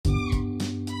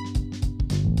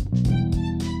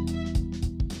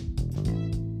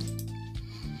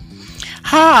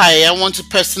Hi, I want to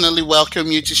personally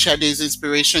welcome you to Sade's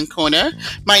Inspiration Corner.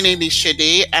 My name is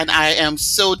Sade, and I am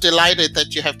so delighted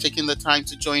that you have taken the time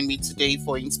to join me today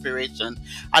for inspiration.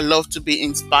 I love to be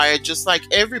inspired just like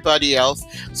everybody else,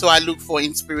 so I look for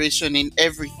inspiration in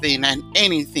everything and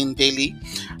anything daily.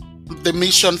 The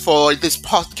mission for this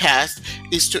podcast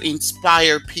is to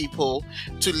inspire people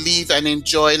to live and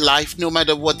enjoy life no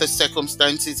matter what the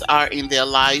circumstances are in their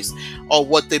lives or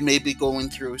what they may be going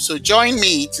through. So join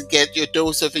me to get your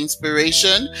dose of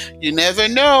inspiration. You never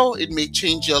know, it may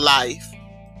change your life.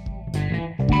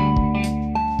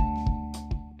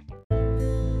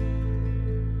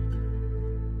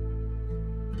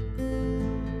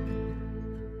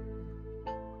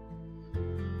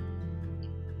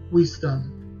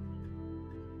 Wisdom,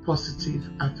 positive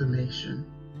affirmation.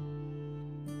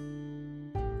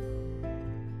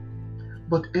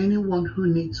 But anyone who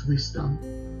needs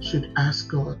wisdom should ask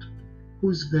God,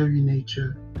 whose very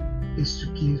nature is to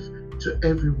give to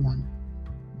everyone.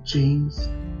 James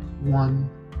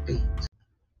 1:8.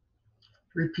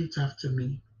 Repeat after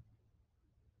me.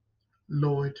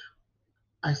 Lord,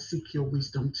 I seek your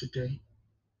wisdom today.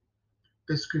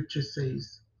 The scripture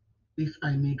says, if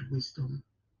I need wisdom,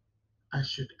 I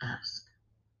should ask.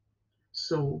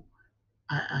 So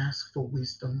I ask for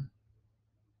wisdom,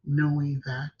 knowing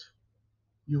that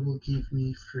you will give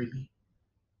me freely.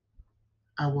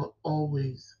 I will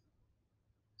always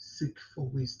seek for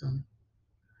wisdom,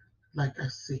 like I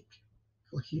seek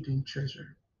for hidden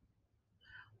treasure.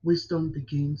 Wisdom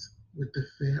begins with the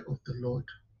fear of the Lord.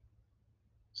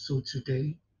 So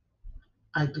today,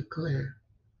 I declare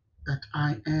that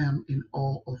I am in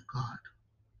awe of God.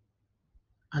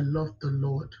 I love the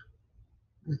Lord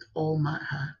with all my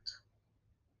heart,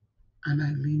 and I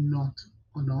lean not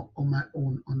on my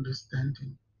own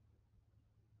understanding.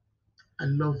 I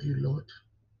love you, Lord.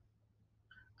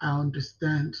 I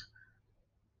understand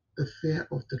the fear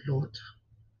of the Lord,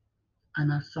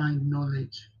 and I find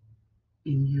knowledge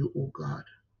in you, O God.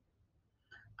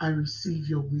 I receive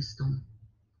your wisdom,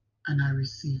 and I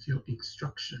receive your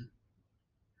instruction.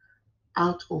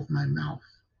 Out of my mouth,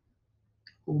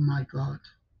 O my God,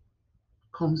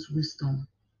 comes wisdom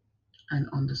and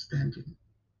understanding.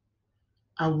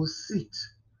 I will sit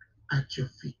at your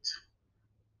feet,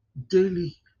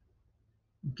 daily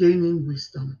gaining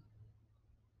wisdom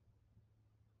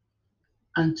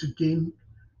and to gain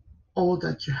all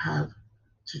that you have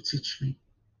to teach me.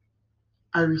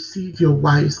 I receive your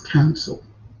wise counsel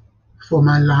for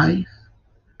my life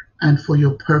and for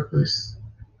your purpose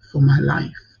for my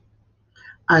life.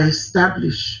 I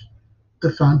establish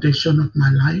the foundation of my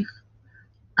life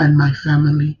and my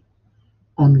family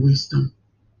on wisdom,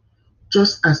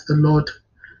 just as the Lord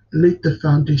laid the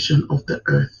foundation of the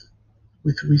earth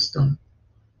with wisdom.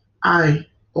 I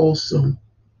also,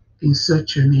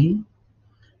 insert your name,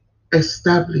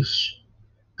 establish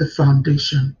the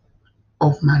foundation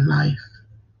of my life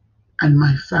and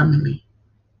my family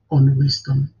on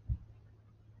wisdom.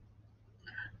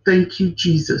 Thank you,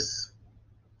 Jesus,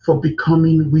 for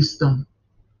becoming wisdom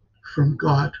from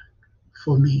God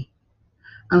for me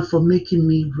and for making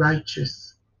me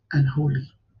righteous and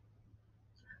holy.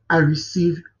 I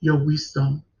receive your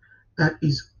wisdom that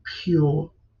is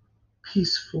pure,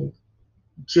 peaceful,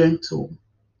 gentle,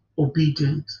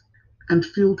 obedient, and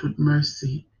filled with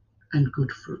mercy and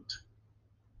good fruit.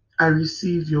 I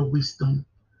receive your wisdom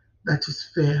that is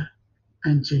fair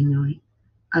and genuine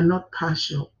and not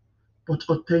partial, but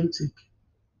authentic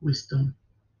wisdom.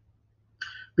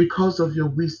 Because of your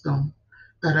wisdom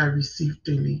that I receive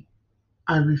daily,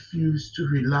 I refuse to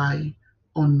rely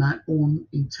on my own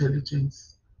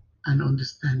intelligence and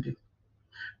understanding.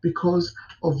 Because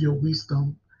of your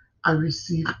wisdom, I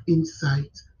receive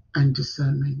insight and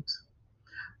discernment.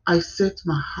 I set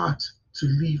my heart to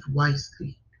live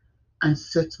wisely and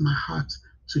set my heart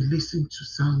to listen to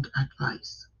sound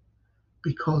advice.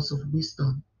 Because of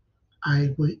wisdom, I,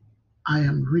 I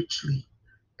am richly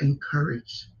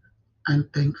encouraged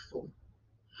and thankful.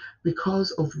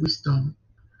 Because of wisdom,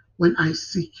 when I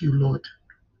seek you, Lord,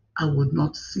 I would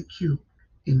not seek you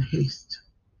in haste.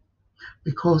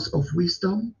 Because of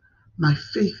wisdom, my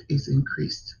faith is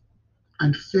increased,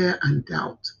 and fear and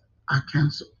doubt are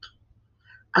cancelled.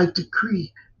 I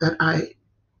decree that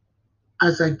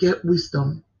as I get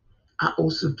wisdom, I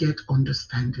also get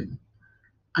understanding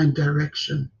and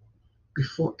direction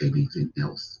before anything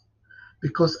else.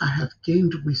 Because I have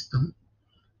gained wisdom,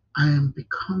 I am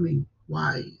becoming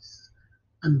wise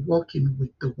and walking with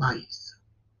the wise.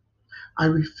 I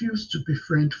refuse to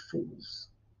befriend fools.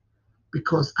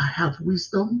 Because I have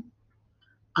wisdom,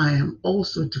 I am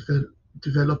also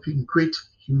developing great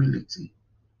humility.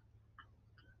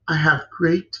 I have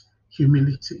great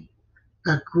humility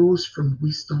that grows from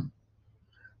wisdom.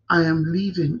 I am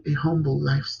living a humble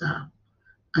lifestyle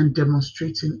and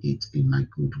demonstrating it in my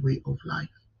good way of life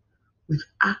with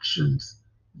actions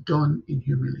done in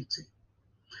humility.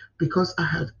 Because I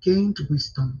have gained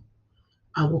wisdom,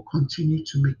 I will continue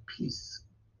to make peace.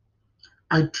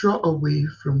 I draw away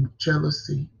from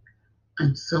jealousy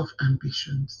and self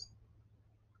ambitions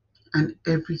and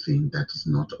everything that is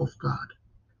not of God.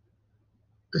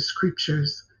 The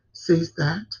scriptures says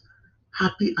that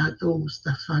happy are those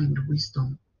that find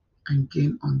wisdom and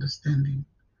gain understanding.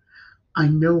 I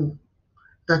know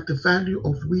that the value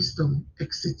of wisdom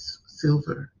exceeds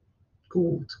silver,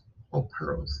 gold, or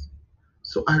pearls.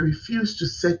 So I refuse to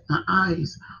set my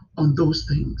eyes on those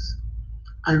things.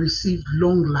 I received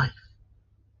long life,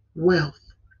 wealth,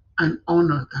 and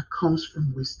honor that comes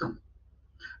from wisdom.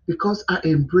 Because I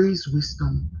embrace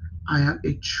wisdom, I am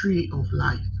a tree of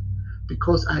life.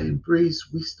 Because I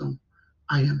embrace wisdom,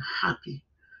 I am happy.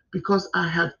 Because I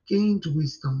have gained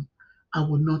wisdom, I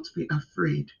will not be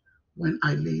afraid when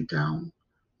I lay down,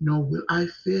 nor will I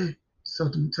fear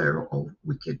sudden terror of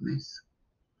wickedness.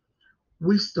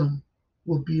 Wisdom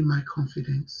will be my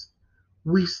confidence.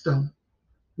 Wisdom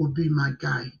will be my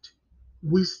guide.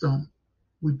 Wisdom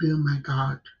will be my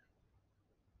God.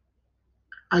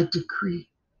 I decree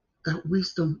that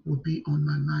wisdom will be on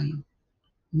my mind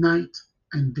night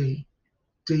and day,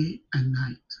 day and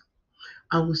night.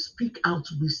 I will speak out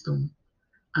wisdom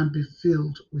and be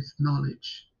filled with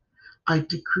knowledge. I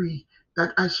decree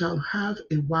that I shall have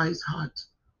a wise heart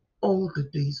all the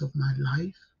days of my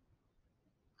life.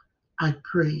 I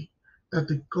pray that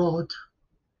the God,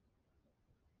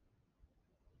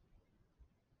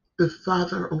 the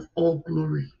Father of all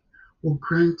glory, will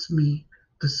grant me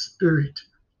the spirit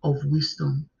of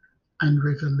wisdom and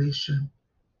revelation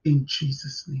in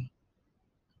Jesus' name.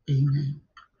 Amen.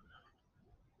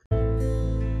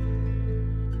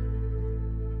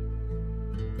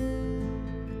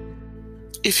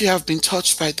 If you have been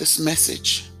touched by this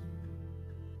message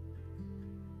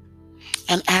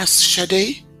and ask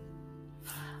Shade,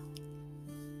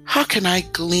 how can I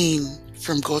glean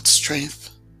from God's strength?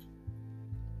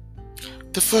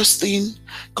 The first thing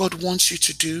God wants you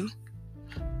to do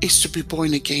is to be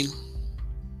born again.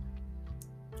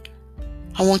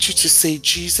 I want you to say,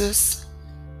 Jesus,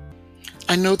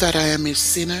 I know that I am a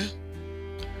sinner,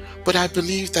 but I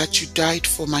believe that you died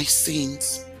for my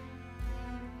sins.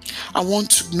 I want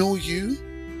to know you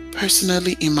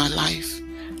personally in my life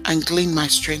and glean my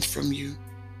strength from you.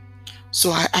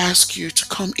 So I ask you to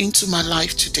come into my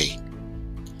life today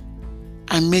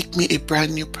and make me a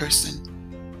brand new person.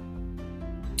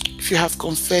 If you have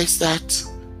confessed that,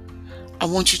 I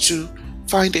want you to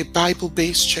find a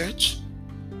Bible-based church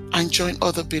and join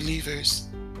other believers,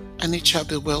 and it shall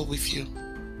be well with you.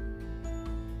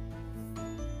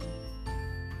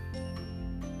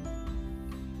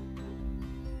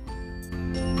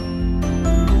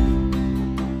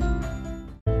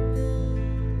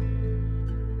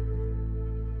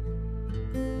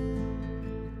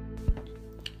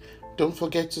 Don't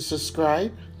forget to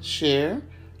subscribe, share,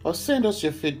 or send us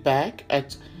your feedback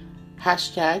at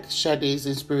 #Shade's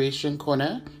Inspiration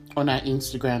Corner on our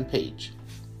Instagram page.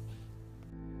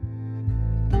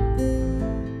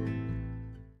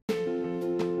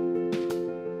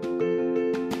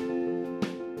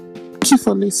 Thank you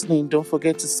for listening. Don't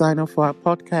forget to sign up for our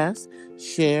podcast,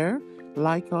 share,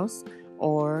 like us,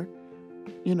 or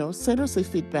send us a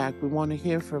feedback. We want to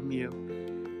hear from you.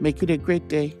 Make it a great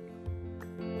day.